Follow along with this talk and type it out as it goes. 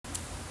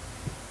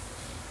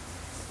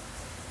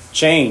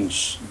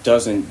change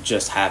doesn't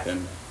just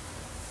happen.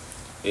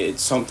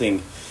 It's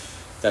something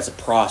that's a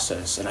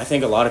process. And I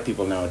think a lot of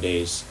people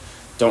nowadays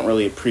don't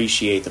really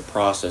appreciate the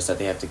process that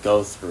they have to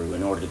go through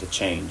in order to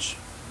change.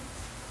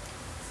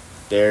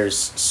 There's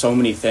so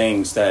many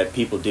things that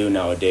people do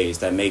nowadays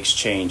that makes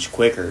change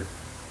quicker,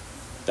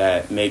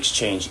 that makes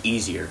change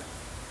easier.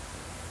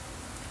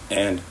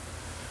 And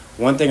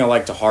one thing I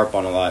like to harp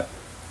on a lot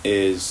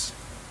is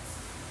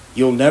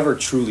you'll never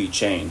truly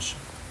change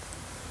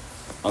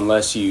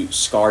unless you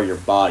scar your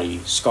body,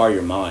 scar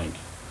your mind.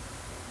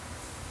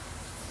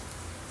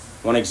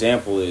 One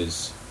example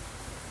is,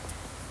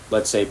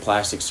 let's say,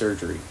 plastic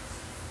surgery.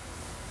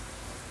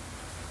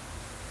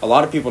 A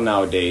lot of people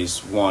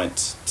nowadays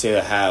want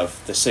to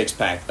have the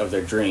six-pack of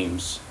their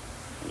dreams.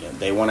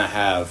 They want to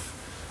have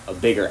a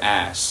bigger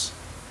ass.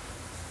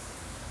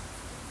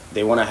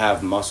 They want to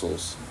have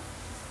muscles.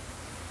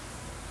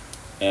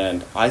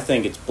 And I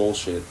think it's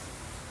bullshit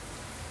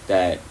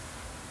that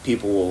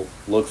people will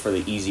look for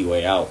the easy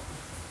way out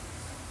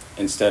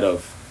instead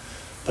of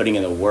putting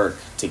in the work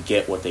to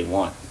get what they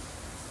want.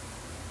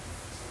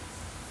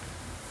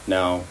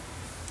 Now,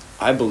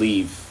 I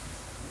believe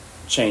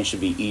change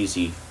should be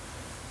easy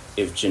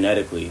if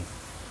genetically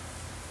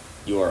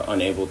you are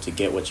unable to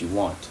get what you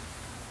want.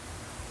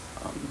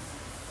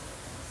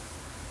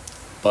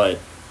 But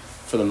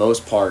for the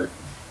most part,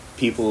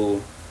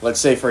 people, let's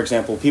say, for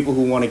example, people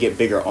who want to get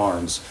bigger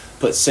arms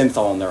put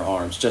synthol in their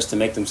arms just to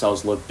make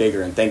themselves look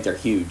bigger and think they're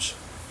huge.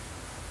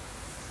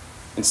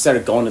 Instead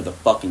of going to the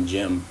fucking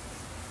gym,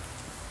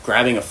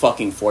 grabbing a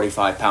fucking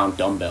 45-pound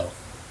dumbbell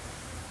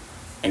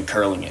and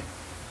curling it.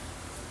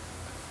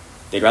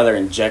 They'd rather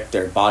inject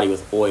their body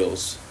with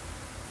oils,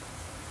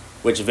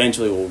 which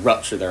eventually will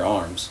rupture their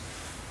arms.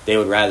 They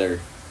would rather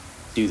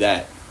do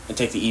that and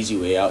take the easy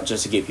way out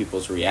just to get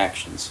people's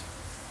reactions.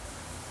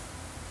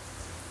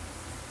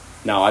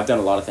 Now, I've done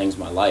a lot of things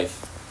in my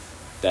life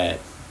that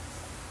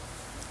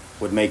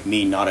would make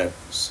me not a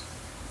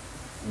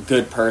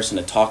good person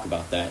to talk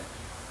about that.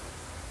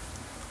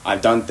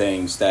 I've done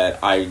things that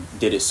I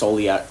did it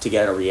solely to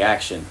get a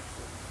reaction.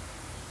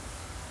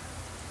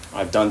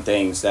 I've done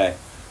things that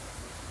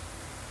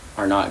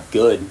are not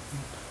good,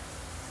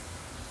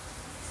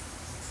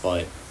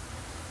 but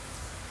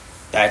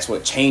that's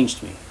what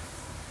changed me.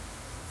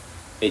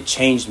 It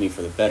changed me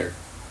for the better.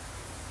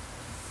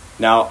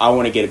 Now I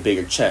want to get a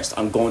bigger chest.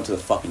 I'm going to the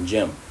fucking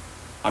gym.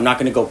 I'm not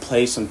going to go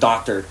pay some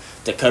doctor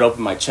to cut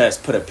open my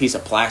chest, put a piece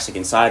of plastic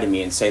inside of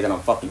me and say that I'm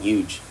fucking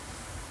huge.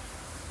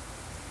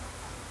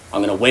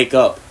 I'm going to wake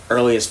up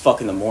early as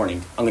fuck in the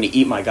morning. I'm going to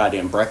eat my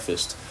goddamn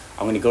breakfast.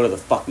 I'm going to go to the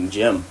fucking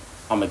gym.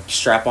 I'm going to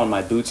strap on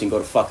my boots and go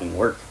to fucking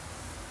work.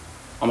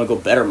 I'm going to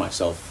go better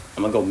myself.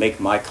 I'm going to go make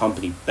my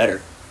company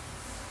better.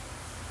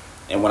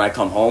 And when I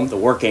come home, the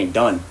work ain't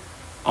done.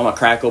 I'm going to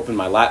crack open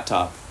my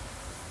laptop.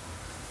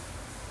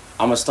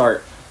 I'm going to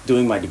start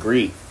doing my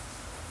degree.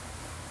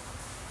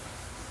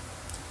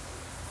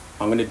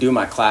 I'm going to do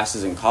my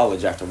classes in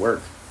college after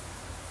work.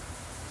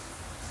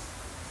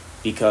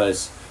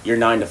 Because your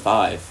 9 to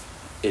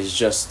 5 is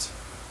just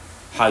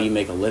how you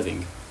make a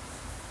living.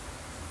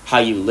 How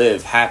you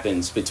live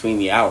happens between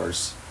the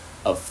hours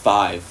of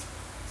 5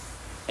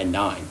 and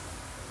 9.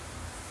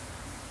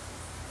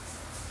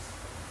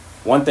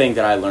 One thing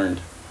that I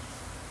learned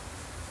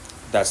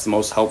that's the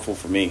most helpful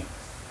for me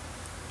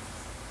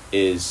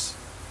is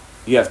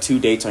you have 2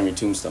 dates on your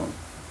tombstone.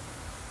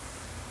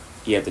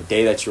 You have the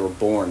day that you were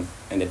born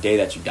and the day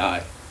that you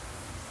die.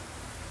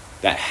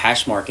 That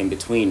hash mark in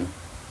between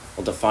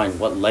will define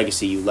what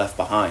legacy you left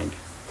behind,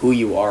 who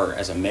you are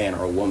as a man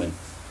or a woman.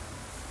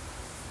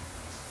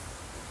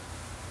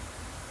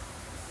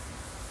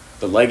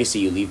 The legacy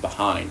you leave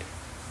behind,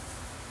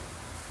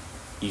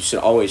 you should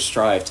always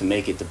strive to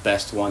make it the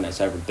best one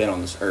that's ever been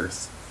on this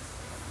earth.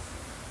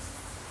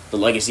 The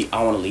legacy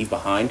I want to leave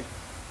behind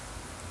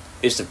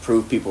is to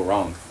prove people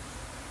wrong.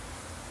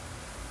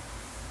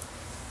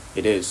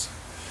 It is.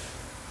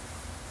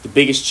 The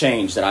biggest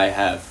change that I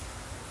have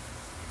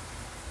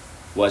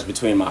was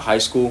between my high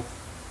school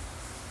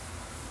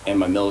and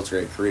my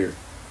military career.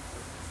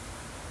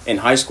 In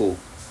high school,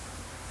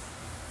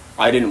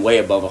 I didn't weigh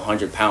above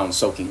 100 pounds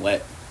soaking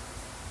wet.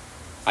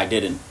 I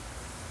didn't.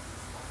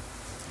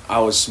 I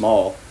was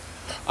small.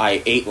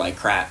 I ate like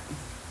crap.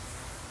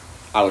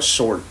 I was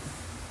short.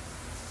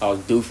 I was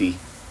doofy.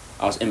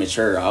 I was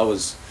immature. I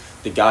was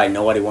the guy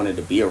nobody wanted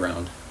to be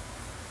around.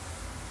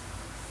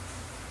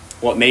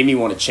 What made me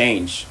want to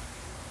change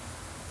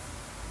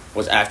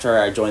was after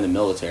I joined the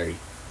military.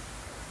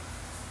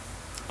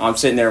 I'm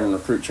sitting there in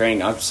recruit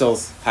training. I'm still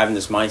having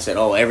this mindset,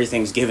 oh,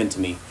 everything's given to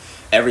me.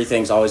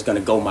 Everything's always going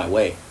to go my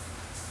way.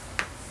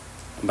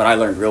 But I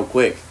learned real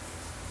quick.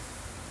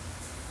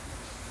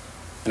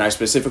 And I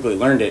specifically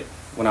learned it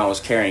when I was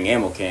carrying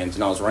ammo cans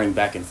and I was running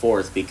back and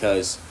forth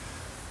because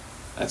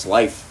that's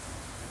life.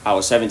 I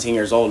was 17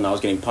 years old and I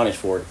was getting punished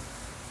for it.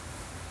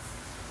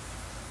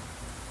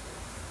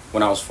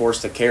 When I was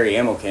forced to carry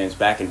ammo cans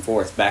back and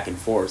forth.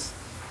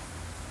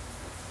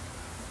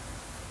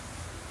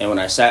 And when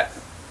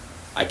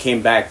I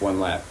came back one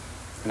lap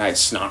And I had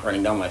snot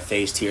running down my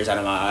face, tears out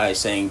of my eyes,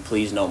 saying,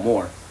 please no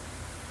more.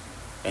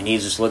 And he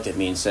just looked at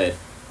me and said,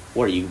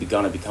 what, are you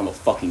gonna become a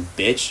fucking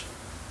bitch?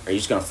 Are you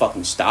just gonna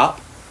fucking stop?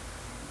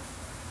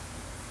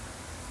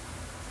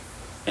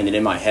 And then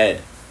in my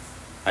head,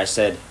 I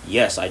said,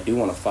 yes, I do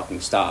want to fucking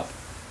stop.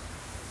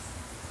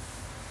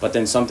 But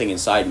then something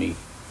inside me,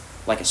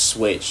 like a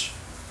switch,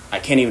 I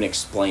can't even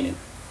explain it.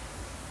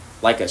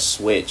 Like a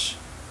switch,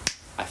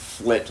 I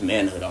flipped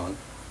manhood on.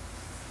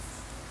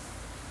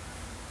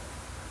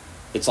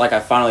 It's like I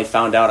finally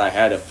found out I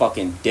had a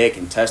fucking dick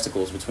and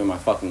testicles between my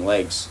fucking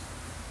legs.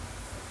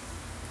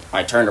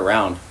 I turned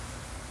around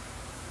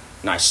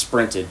and I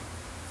sprinted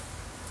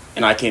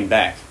and I came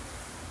back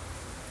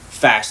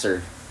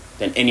faster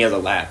than any other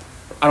lap.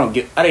 I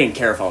didn't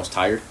care if I was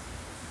tired.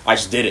 I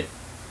just did it.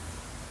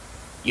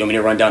 You want me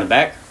to run down and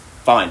back?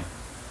 Fine,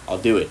 I'll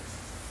do it.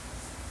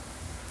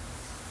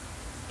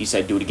 He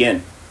said, do it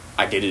again.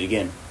 I did it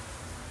again.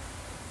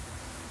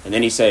 And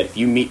then he said, if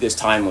you meet this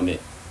time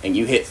limit and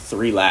you hit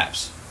 3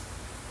 laps,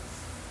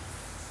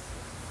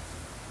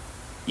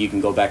 you can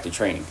go back to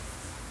training.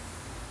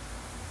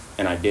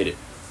 And I did it.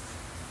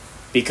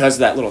 Because of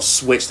that little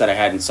switch that I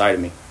had inside of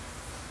me.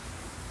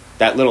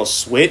 That little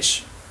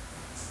switch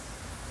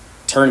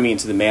turned me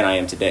into the man I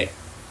am today.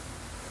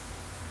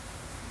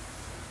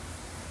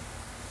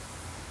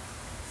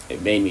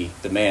 It made me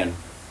the man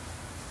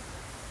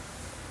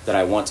that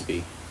I want to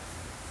be.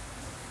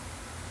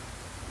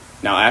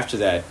 Now, after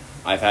that,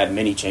 I've had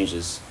many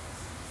changes.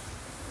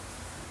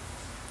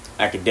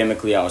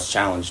 Academically, I was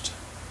challenged.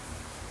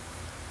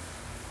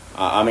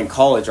 I'm in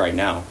college right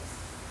now,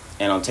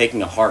 and I'm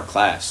taking a hard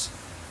class.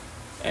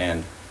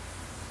 And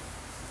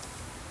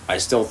I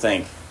still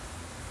think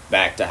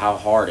back to how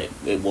hard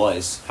it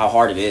was, how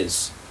hard it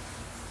is,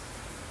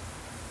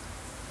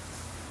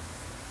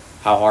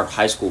 how hard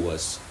high school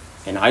was.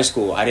 In high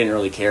school, I didn't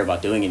really care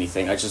about doing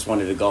anything. I just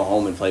wanted to go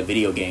home and play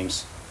video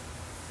games.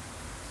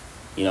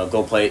 You know,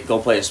 go play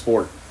a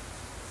sport.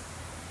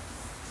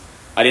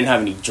 I didn't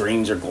have any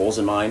dreams or goals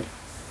in mind.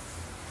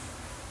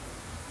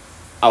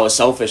 I was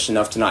selfish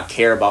enough to not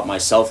care about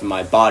myself and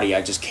my body.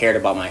 I just cared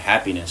about my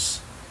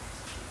happiness.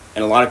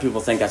 And a lot of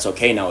people think that's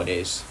okay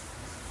nowadays.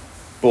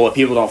 But what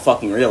people don't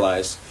fucking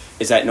realize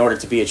is that in order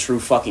to be a true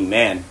fucking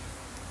man,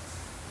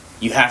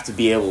 you have to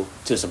be able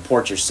to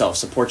support yourself,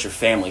 support your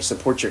family,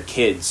 support your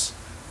kids.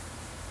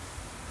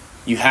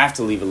 You have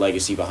to leave a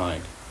legacy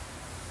behind.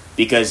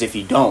 Because if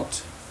you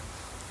don't,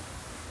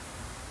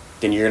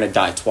 then you're going to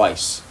die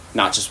twice,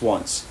 not just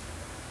once.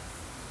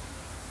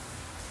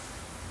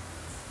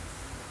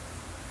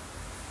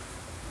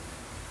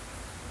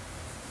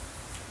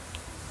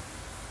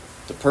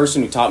 The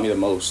person who taught me the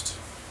most,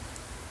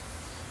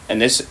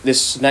 and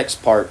this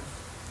next part,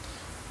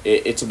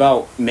 it's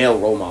about male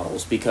role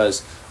models,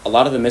 because a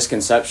lot of the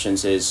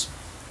misconceptions is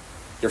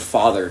your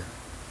father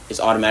is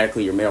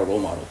automatically your male role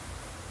model.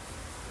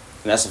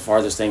 And that's the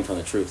farthest thing from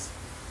the truth.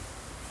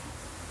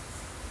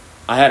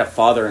 I had a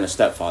father and a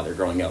stepfather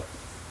growing up.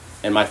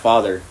 And my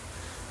father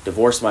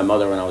divorced my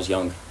mother when I was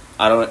young.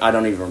 I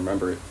don't even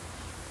remember it.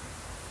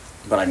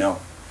 But I know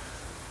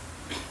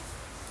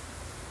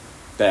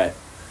that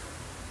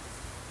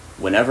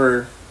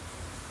whenever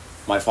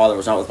my father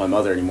was not with my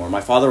mother anymore,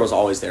 my father was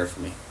always there for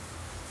me.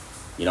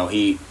 You know,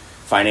 he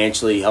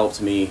financially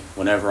helped me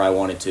whenever I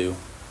wanted to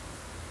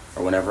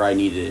or whenever I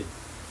needed it.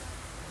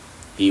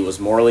 He was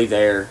morally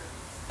there,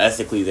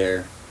 ethically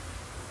there.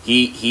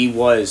 He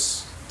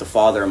was the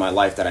father in my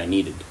life that I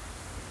needed.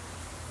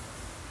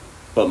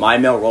 But my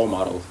male role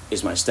model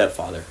is my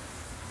stepfather.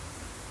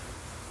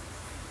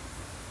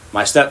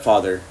 My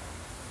stepfather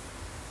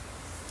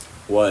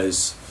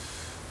was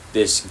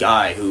this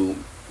guy who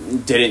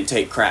didn't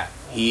take crap.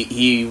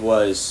 He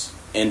was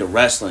into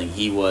wrestling.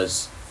 He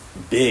was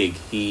big.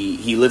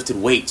 He lifted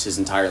weights his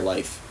entire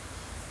life.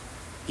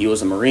 He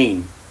was a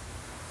Marine.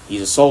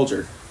 He's a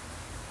soldier.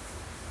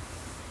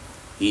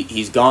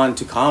 He's gone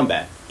to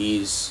combat.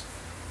 He's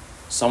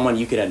someone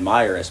you could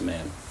admire as a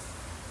man.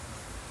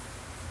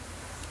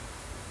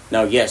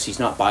 Now, yes, he's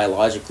not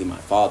biologically my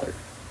father,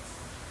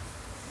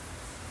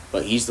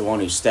 but he's the one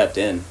who stepped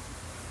in.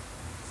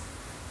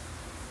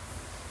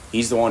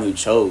 He's the one who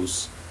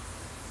chose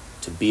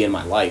to be in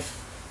my life.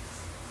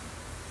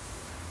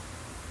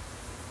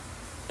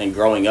 And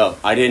growing up,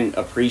 I didn't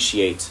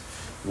appreciate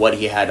what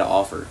he had to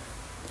offer,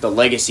 the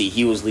legacy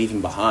he was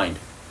leaving behind.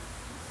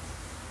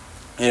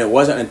 And it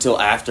wasn't until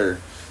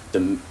after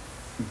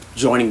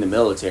joining the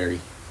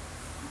military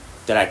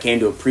that I came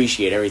to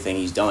appreciate everything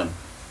he's done.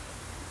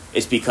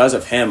 It's because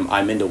of him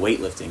I'm into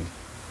weightlifting.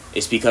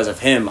 It's because of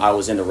him I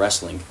was into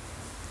wrestling.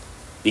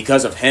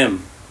 Because of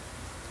him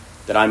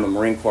that I'm a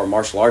Marine Corps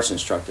martial arts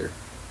instructor.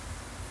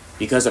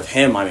 Because of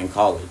him I'm in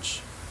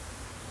college.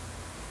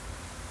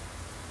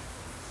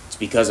 It's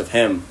because of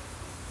him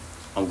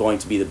I'm going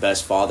to be the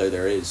best father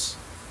there is.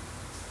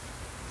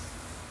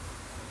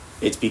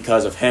 It's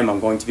because of him I'm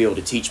going to be able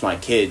to teach my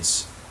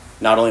kids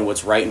not only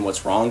what's right and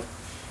what's wrong,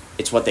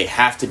 it's what they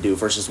have to do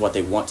versus what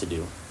they want to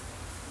do.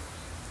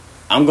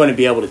 I'm going to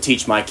be able to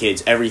teach my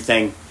kids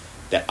everything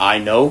that I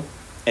know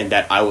and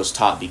that I was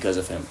taught because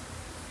of him.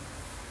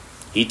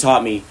 He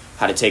taught me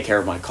how to take care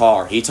of my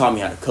car. He taught me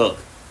how to cook.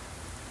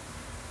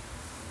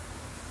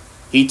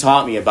 He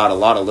taught me about a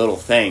lot of little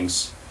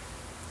things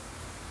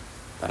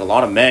that a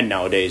lot of men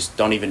nowadays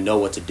don't even know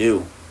what to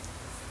do.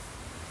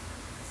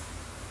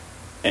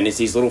 And it's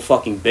these little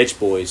fucking bitch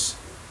boys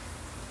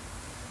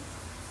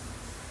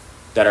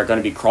that are going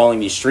to be crawling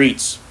these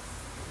streets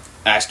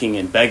asking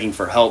and begging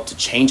for help to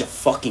change a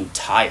fucking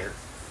tire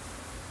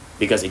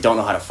because they don't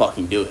know how to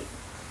fucking do it.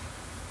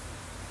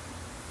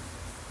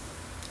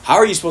 How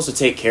are you supposed to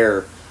take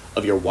care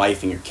of your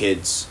wife and your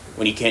kids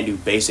when you can't do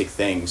basic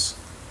things?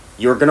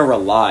 You're going to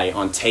rely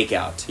on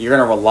takeout. You're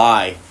going to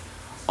rely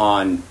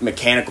on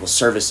mechanical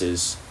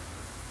services.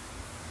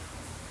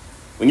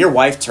 When your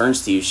wife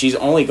turns to you, she's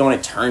only going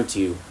to turn to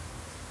you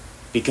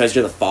because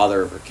you're the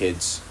father of her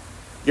kids.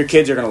 Your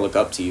kids are going to look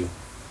up to you,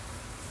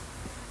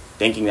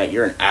 thinking that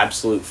you're an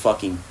absolute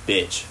fucking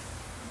bitch.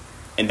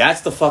 And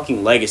that's the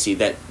fucking legacy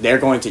that they're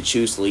going to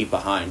choose to leave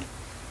behind.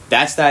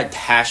 That's that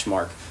hash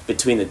mark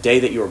between the day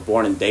that you were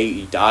born and the day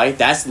you die.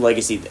 That's the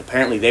legacy that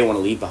apparently they want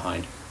to leave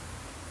behind.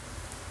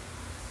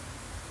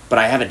 But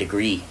I have a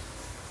degree.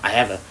 I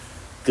have a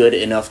good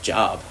enough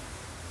job.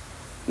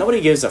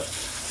 Nobody gives a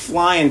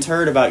flying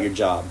turd about your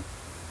job.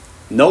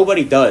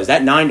 Nobody does.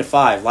 That 9 to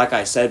 5, like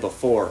I said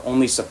before,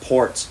 only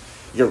supports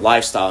your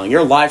lifestyle. And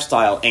your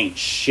lifestyle ain't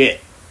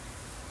shit.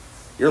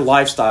 Your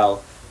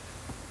lifestyle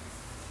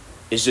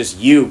is just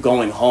you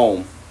going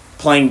home,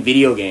 playing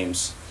video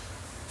games,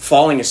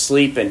 falling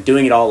asleep, and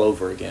doing it all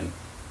over again.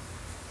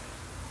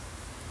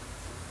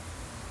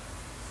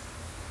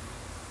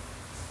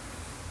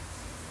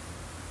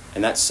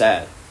 And that's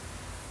sad.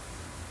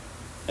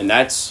 And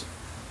that's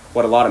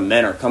what a lot of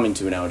men are coming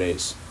to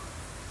nowadays.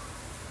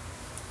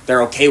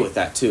 They're okay with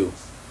that too,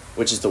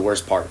 which is the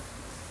worst part.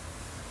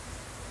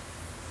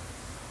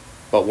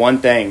 But one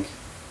thing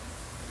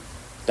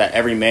that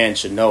every man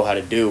should know how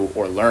to do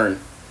or learn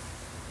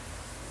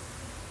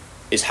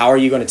is, how are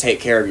you going to take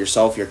care of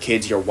yourself, your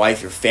kids, your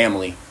wife, your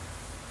family?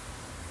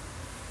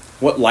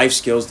 What life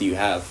skills do you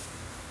have?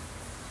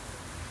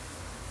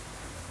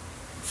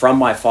 From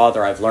my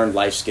father, I've learned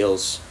life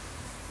skills.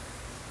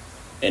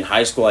 In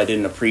high school, I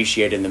didn't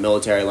appreciate it. In the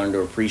military, I learned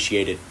to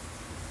appreciate it.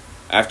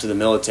 After the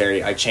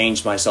military, I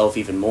changed myself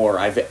even more.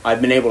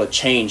 I've been able to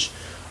change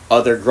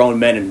other grown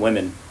men and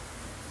women.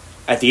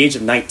 At the age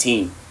of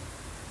 19,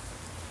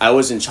 I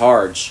was in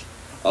charge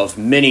of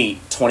many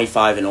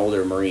 25 and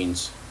older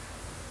Marines.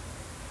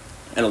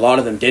 And a lot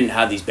of them didn't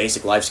have these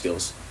basic life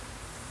skills.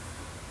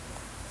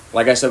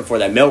 Like I said before,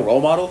 that male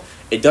role model,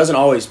 it doesn't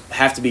always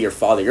have to be your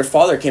father. Your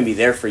father can be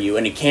there for you,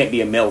 and it can't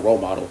be a male role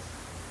model.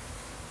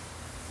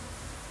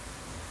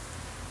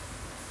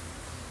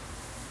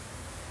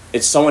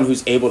 It's someone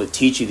who's able to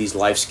teach you these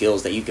life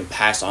skills that you can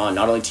pass on,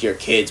 not only to your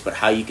kids, but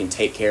how you can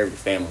take care of your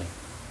family.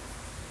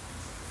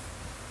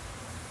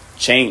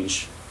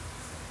 Change.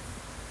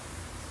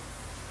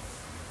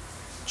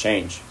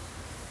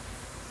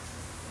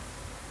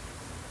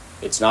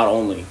 It's not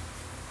only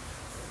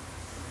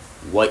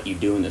what you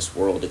do in this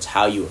world, it's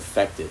how you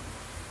affect it.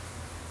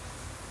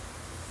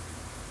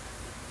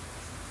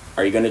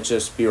 Are you going to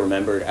just be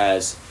remembered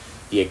as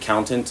the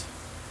accountant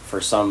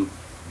for some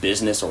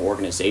business or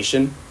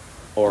organization?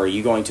 Or are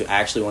you going to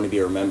actually want to be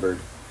remembered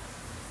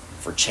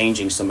for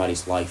changing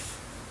somebody's life?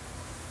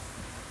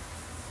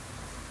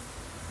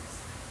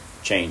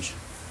 Change.